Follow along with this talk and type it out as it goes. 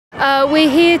We're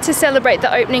here to celebrate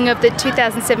the opening of the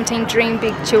 2017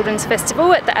 DreamBIG Children's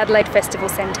Festival at the Adelaide Festival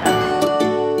Centre.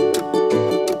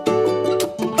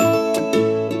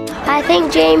 I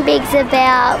think DreamBIG's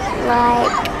about,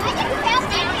 like,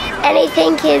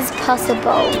 anything is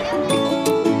possible.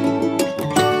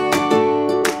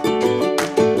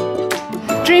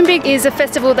 DreamBIG is a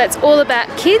festival that's all about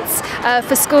kids,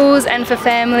 for schools and for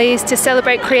families, to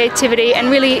celebrate creativity and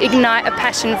really ignite a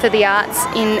passion for the arts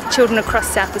in children across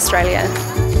South Australia.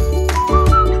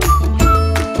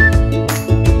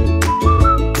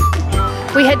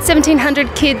 We had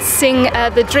 1,700 kids sing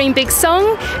the DreamBIG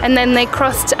song, and then they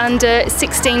crossed under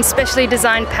 16 specially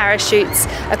designed parachutes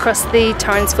across the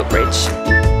Torrens footbridge.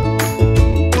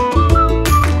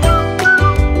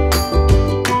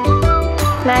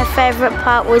 My favourite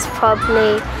part was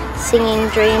probably singing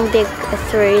DreamBIG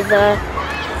through the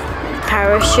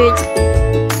parachutes.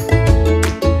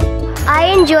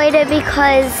 I enjoyed it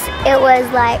because it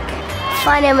was like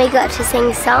fun and we got to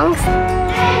sing songs.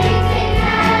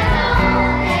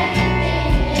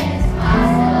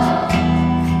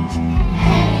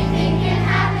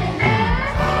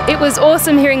 It was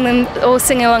awesome hearing them all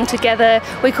sing along together.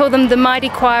 We call them the mighty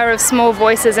choir of small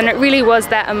voices, and it really was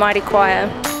that, a mighty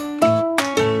choir.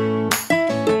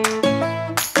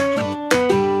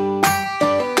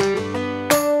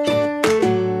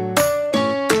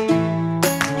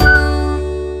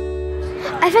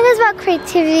 I think it's about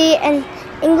creativity and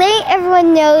letting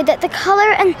everyone know that the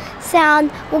colour and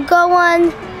sound will go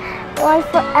on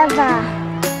forever.